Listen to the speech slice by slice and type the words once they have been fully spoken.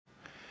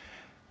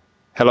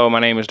Hello, my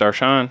name is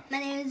Darshan, My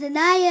name is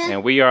Anaya.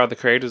 and we are the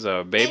creators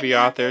of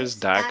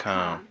BabyAuthors.com.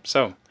 BabyAuthors.com.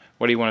 So,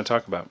 what do you want to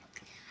talk about?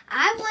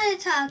 I want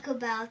to talk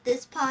about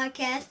this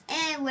podcast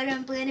and what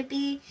I'm going to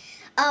be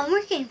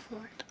working for.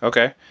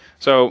 Okay,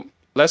 so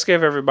let's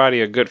give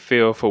everybody a good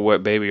feel for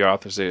what Baby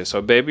Authors is.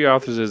 So, Baby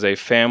Authors is a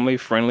family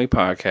friendly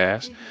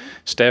podcast.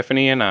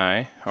 Stephanie and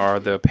I are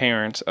the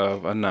parents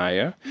of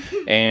Anaya.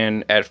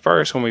 And at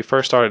first, when we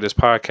first started this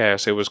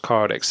podcast, it was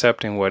called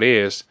Accepting What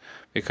Is,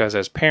 because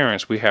as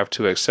parents, we have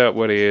to accept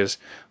what is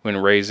when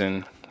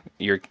raising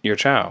your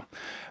child.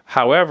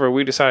 However,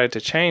 we decided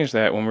to change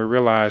that when we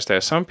realized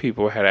that some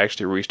people had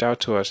actually reached out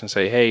to us and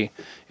say, "Hey,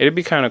 it'd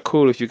be kind of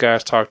cool if you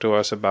guys talk to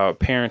us about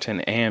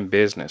parenting and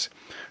business."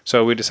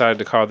 So we decided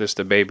to call this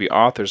the Baby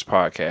Authors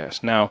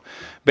Podcast. Now,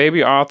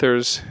 Baby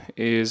Authors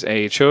is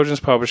a children's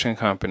publishing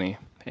company,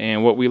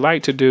 and what we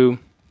like to do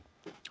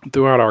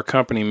throughout our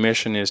company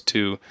mission is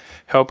to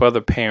help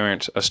other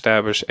parents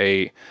establish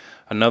a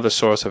another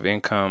source of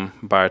income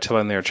by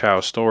telling their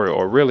child's story,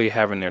 or really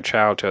having their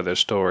child tell their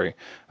story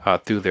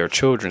through their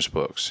children's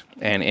books.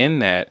 And in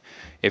that,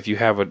 if you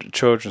have a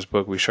children's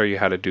book, we show you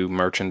how to do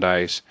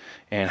merchandise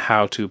and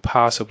how to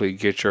possibly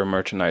get your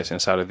merchandise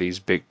inside of these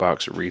big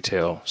box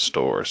retail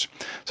stores.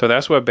 So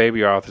that's what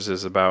Baby Authors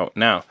is about.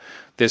 Now,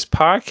 this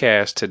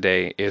podcast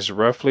today is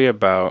roughly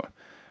about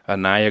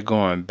Anaya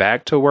going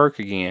back to work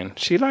again.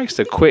 She likes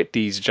to quit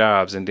these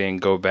jobs and then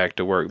go back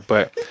to work.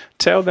 But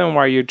tell them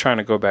why you're trying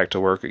to go back to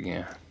work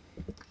again.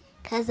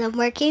 Because I'm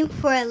working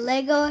for a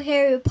Lego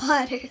Harry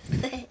Potter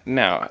set.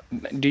 Now,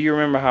 do you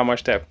remember how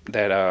much that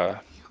set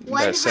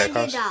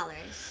cost?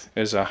 $100.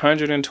 It's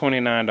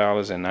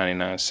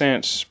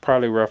 $129.99.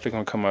 Probably roughly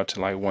gonna come up to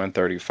like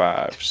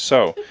 135.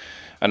 So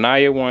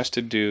Anaya wants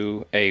to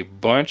do a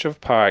bunch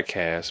of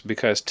podcasts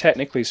because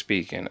technically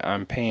speaking,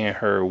 I'm paying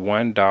her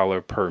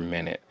 $1 per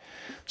minute.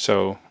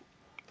 So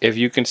if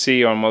you can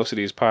see on most of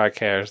these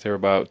podcasts, they're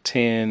about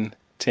 10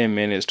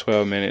 minutes,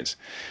 12 minutes.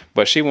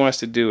 But she wants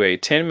to do a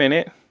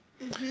 10-minute,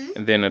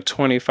 and then a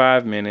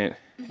 25-minute,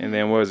 and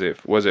then what was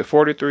it? Was it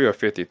 43 or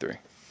 53?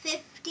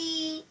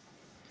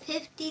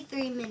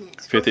 53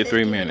 minutes.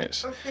 53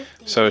 minutes. Or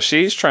 50 So minutes.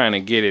 she's trying to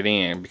get it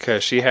in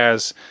because she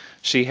has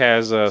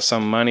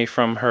some money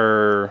from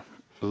her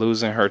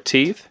losing her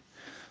teeth.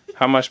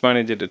 How much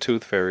money did the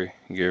tooth fairy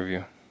give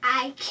you?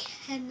 I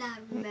cannot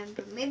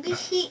remember. Maybe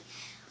she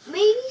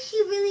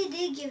really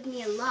did give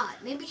me a lot.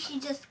 Maybe she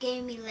just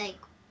gave me like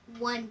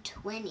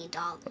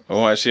 $120.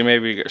 Well, she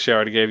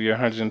already gave you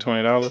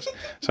 $120.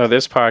 So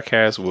this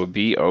podcast will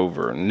be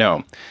over.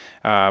 No.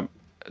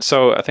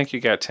 So I think you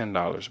got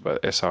 $10, but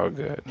it's all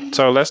good.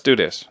 So let's do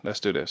this.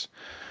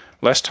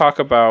 Let's talk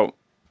about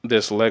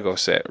this Lego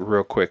set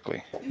real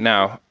quickly.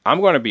 Now,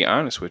 I'm going to be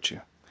honest with you.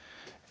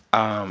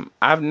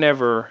 I've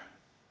never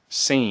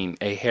seen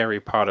a Harry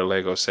Potter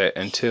Lego set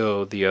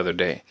until the other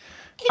day.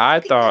 I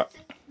thought,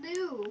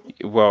 No.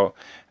 well,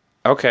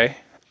 okay,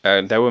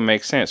 that would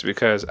make sense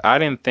because I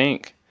didn't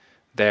think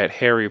that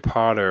Harry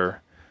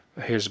Potter,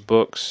 his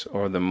books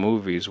or the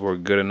movies were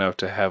good enough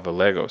to have a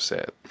Lego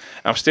set.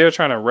 I'm still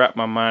trying to wrap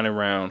my mind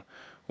around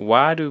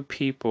why do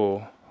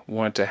people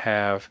want to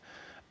have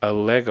a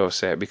Lego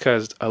set?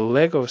 Because a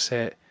Lego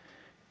set,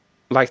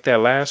 like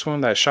that last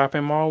one, that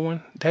shopping mall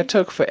one, that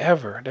took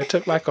forever. That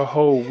took like a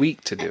whole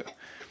week to do.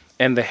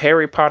 And the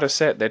Harry Potter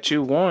set that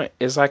you want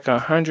is like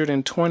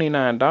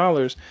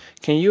 $129.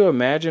 Can you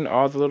imagine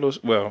all the little,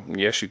 well,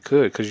 yes, you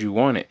could because you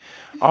want it.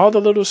 All the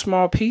little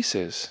small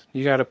pieces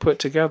you got to put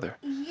together.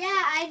 Yeah,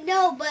 I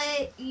know, but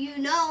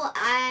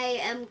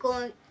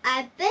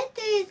I bet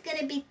there's going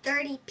to be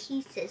 30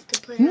 pieces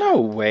to put No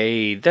on.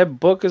 way. That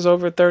book is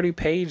over 30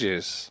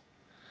 pages.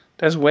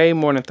 That's way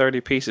more than 30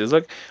 pieces.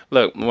 Look,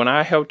 when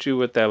I helped you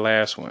with that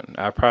last one,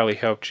 I probably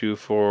helped you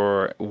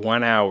for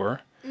 1 hour,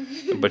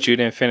 but you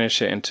didn't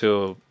finish it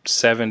until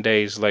 7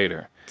 days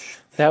later.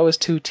 That was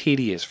too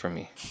tedious for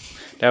me.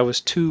 That was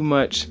too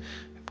much.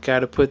 Got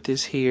to put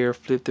this here,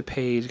 flip the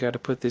page, got to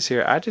put this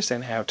here. I just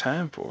didn't have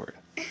time for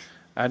it.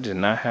 I did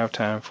not have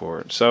time for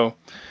it. So,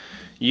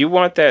 you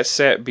want that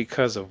set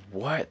because of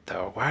what,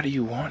 though? Why do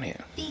you want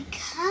it?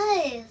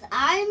 Because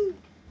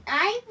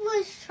I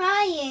was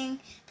trying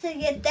to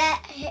get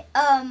that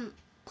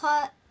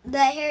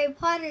that Harry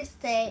Potter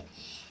set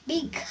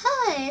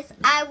because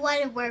I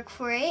want to work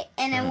for it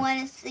and I want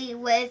to see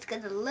what it's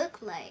going to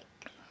look like.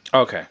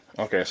 Okay.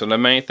 So the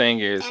main thing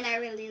is, And I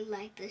really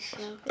like the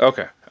show.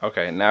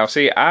 Okay. Now,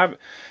 see, I've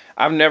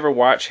never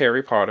watched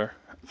Harry Potter.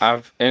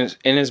 And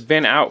it's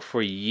been out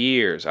for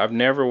years. I've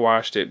never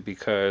watched it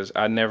because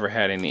I never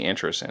had any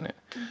interest in it.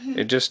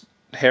 It just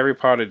Harry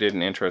Potter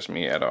didn't interest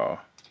me at all.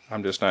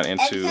 I'm just not And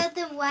into. tell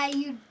them why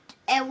you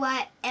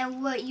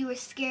what you were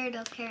scared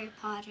of Harry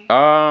Potter.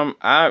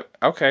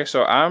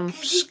 So I'm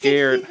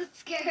scared.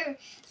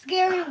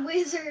 Scary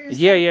wizards.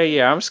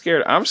 Yeah. I'm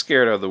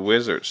scared of the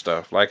wizard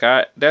stuff.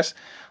 I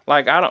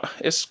don't.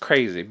 It's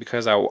crazy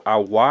because I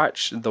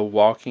watch The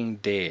Walking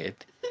Dead,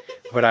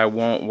 but I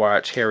won't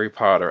watch Harry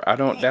Potter. I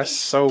don't. That's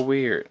so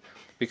weird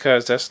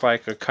because that's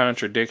like a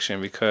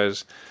contradiction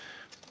because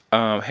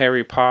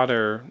Harry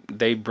Potter,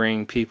 they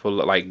bring people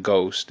like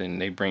ghosts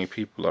and they bring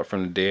people up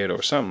from the dead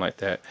or something like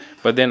that.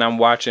 But then I'm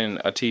watching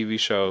a TV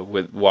show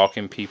with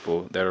walking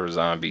people that are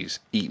zombies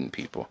eating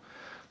people.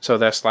 So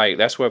that's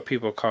what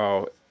people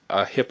call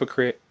a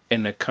hypocrite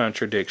and a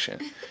contradiction.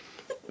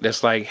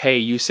 That's like, hey,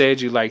 you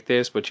said you like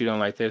this, but you don't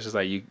like this. It's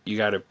like you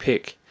got to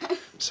pick.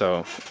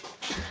 So,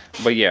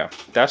 but yeah,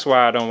 that's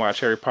why I don't watch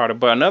Harry Potter.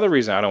 But another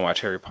reason I don't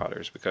watch Harry Potter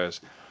is because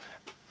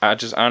I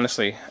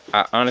honestly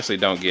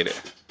don't get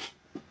it.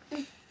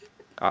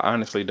 I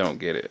honestly don't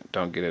get it.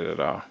 Don't get it at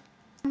all.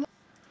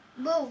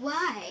 But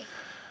why?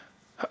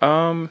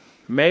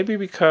 Maybe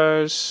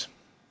because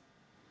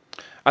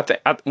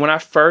when I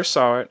first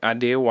saw it, I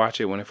did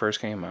watch it when it first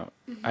came out.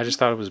 I just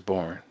thought it was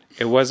boring.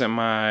 It wasn't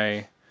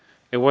my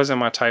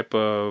type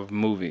of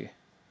movie. It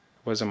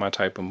wasn't my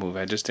type of movie.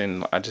 I just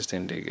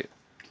didn't dig it.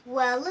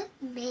 Well,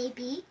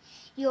 maybe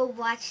you'll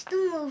watch the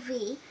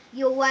movie.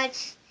 You'll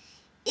watch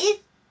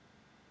it.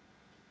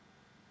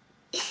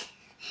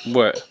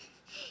 What?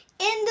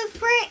 In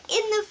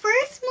the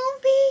first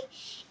movie,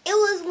 it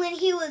was when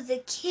he was a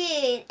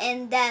kid,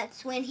 and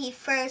that's when he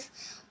first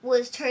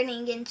was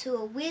turning into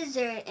a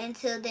wizard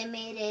until they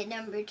made it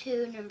number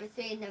 2, number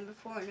 3, number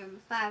 4, number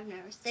 5,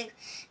 number 6,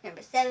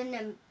 number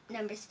 7,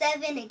 number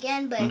 7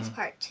 again, but it's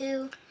part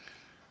 2.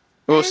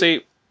 Well,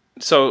 see,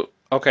 so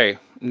okay,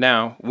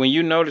 now when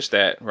you notice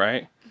that,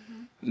 right?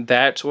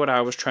 That's what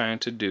I was trying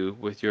to do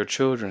with your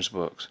children's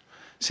books.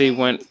 See,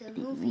 when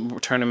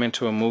turn them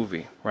into a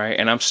movie, right?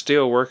 And I'm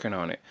still working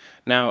on it.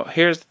 Now,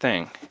 here's the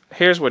thing.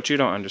 Here's what you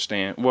don't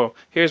understand. Well,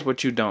 here's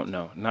what you don't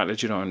know. Not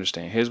that you don't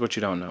understand. Here's what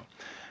you don't know.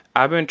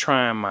 I've been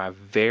trying my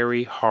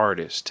very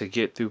hardest to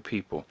get through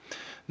people.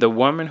 The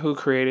woman who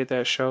created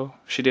that show,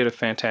 she did a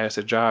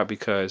fantastic job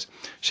because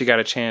she got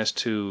a chance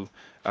to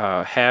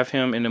have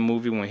him in the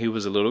movie when he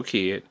was a little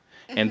kid.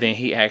 And then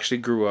he actually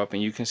grew up,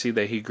 and you can see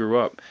that he grew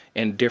up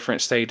in different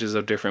stages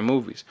of different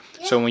movies.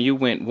 Yeah. So when you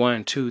went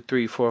 1, 2,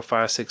 3, 4,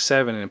 5, 6,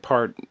 7, and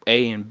part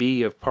A and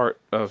B of part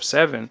of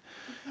 7,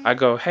 I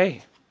go,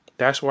 hey,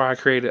 that's why I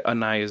created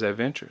Anaya's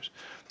Adventures.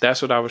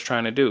 That's what I was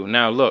trying to do.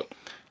 Now look,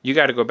 you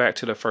got to go back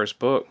to the first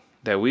book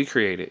that we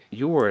created.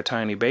 You were a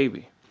tiny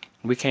baby.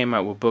 We came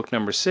out with book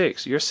number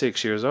 6. You're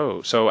 6 years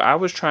old. So I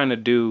was trying to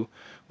do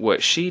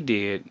what she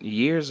did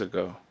years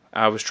ago.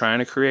 I was trying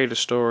to create a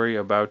story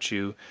about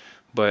you,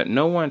 but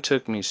no one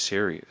took me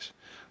serious.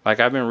 Like,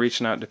 I've been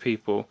reaching out to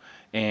people,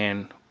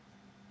 and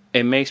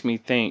it makes me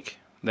think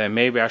that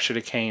maybe I should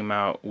have came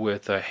out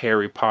with a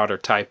Harry Potter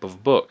type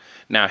of book.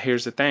 Now,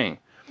 here's the thing.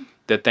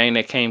 The thing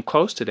that came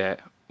close to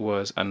that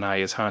was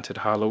Anaya's Haunted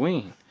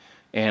Halloween.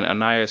 And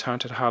Anaya's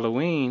Haunted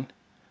Halloween,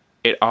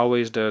 it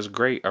always does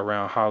great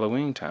around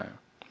Halloween time.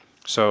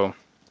 So,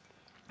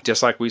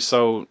 just like we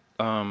sold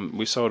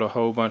a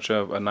whole bunch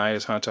of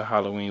Anaya's Haunted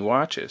Halloween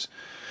watches.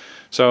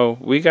 So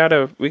we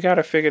gotta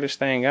figure this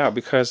thing out,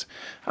 because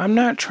I'm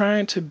not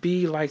trying to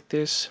be like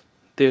this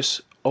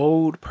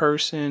old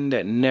person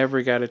that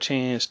never got a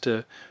chance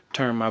to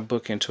turn my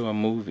book into a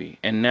movie.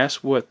 And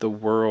that's what the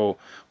world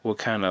will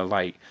kind of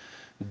like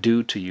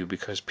do to you,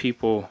 because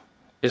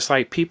it's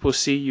like people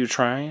see you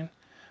trying,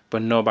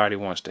 but nobody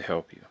wants to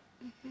help you.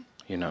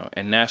 You know,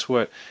 and that's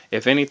what,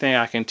 if anything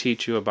I can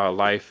teach you about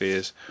life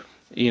is,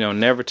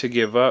 never to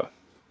give up.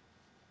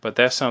 But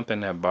that's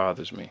something that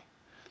bothers me.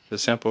 The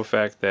simple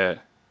fact that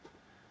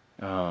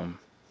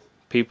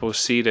people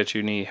see that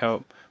you need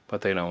help,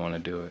 but they don't want to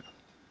do it.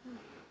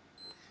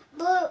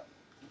 But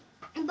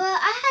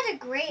I had a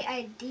great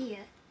idea.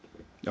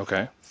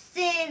 Okay.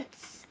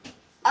 Since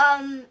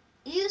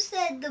you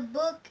said the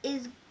book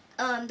is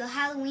the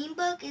Halloween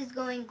book is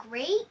going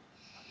great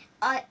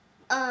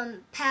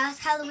past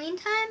Halloween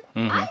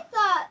time, I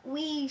thought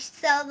we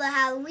sell the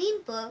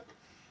Halloween book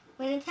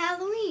when it's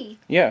Halloween.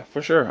 Yeah,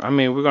 for sure. I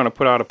mean, we're gonna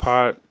put out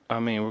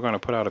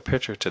a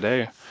picture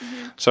today.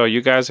 So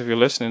you guys, if you're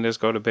listening to this,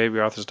 go to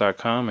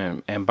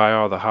babyauthors.com and buy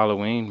all the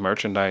Halloween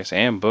merchandise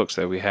and books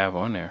that we have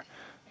on there.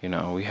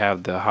 We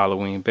have the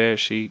Halloween bed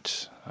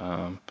sheets.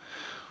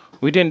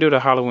 We didn't do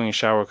the Halloween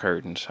shower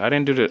curtains. I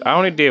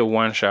only did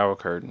one shower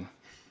curtain.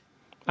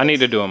 I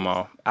need to do them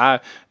all.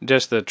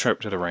 Just the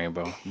trip to the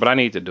rainbow, but I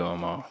need to do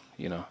them all.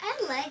 I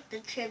like the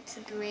trip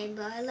to the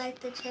rainbow. I like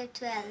the trip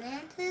to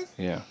Atlantis.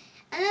 Yeah.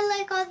 And I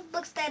like all the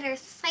books that are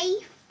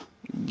safe.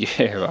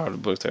 Yeah, all the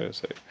books that are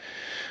safe.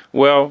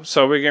 Well,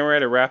 so we're getting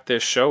ready to wrap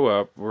this show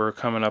up. We're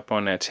coming up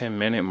on that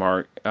 10-minute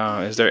mark.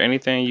 Is there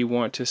anything you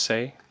want to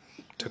say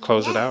to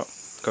close it out?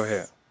 Go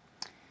ahead.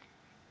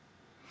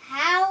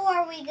 How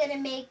are we going to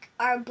make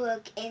our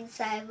book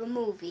inside of a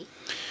movie?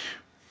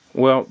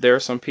 Well, there are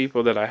some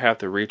people that I have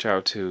to reach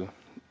out to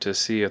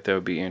see if they'll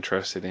be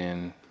interested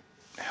in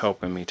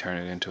helping me turn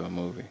it into a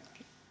movie.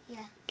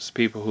 Yeah. It's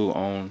people who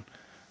own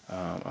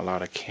a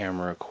lot of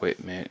camera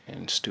equipment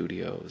and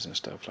studios and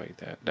stuff like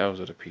that. Those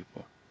are the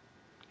people.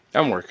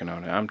 I'm working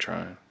on it. I'm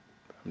trying.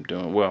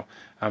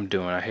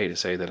 I hate to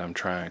say that I'm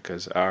trying,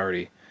 because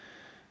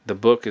the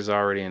book is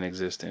already in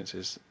existence.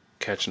 It's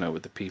catching up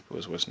with the people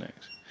is what's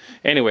next.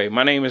 Anyway,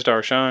 my name is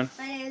Darshawn.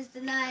 My name is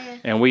Denaya.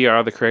 And we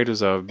are the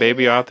creators of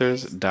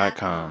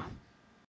babyauthors.com.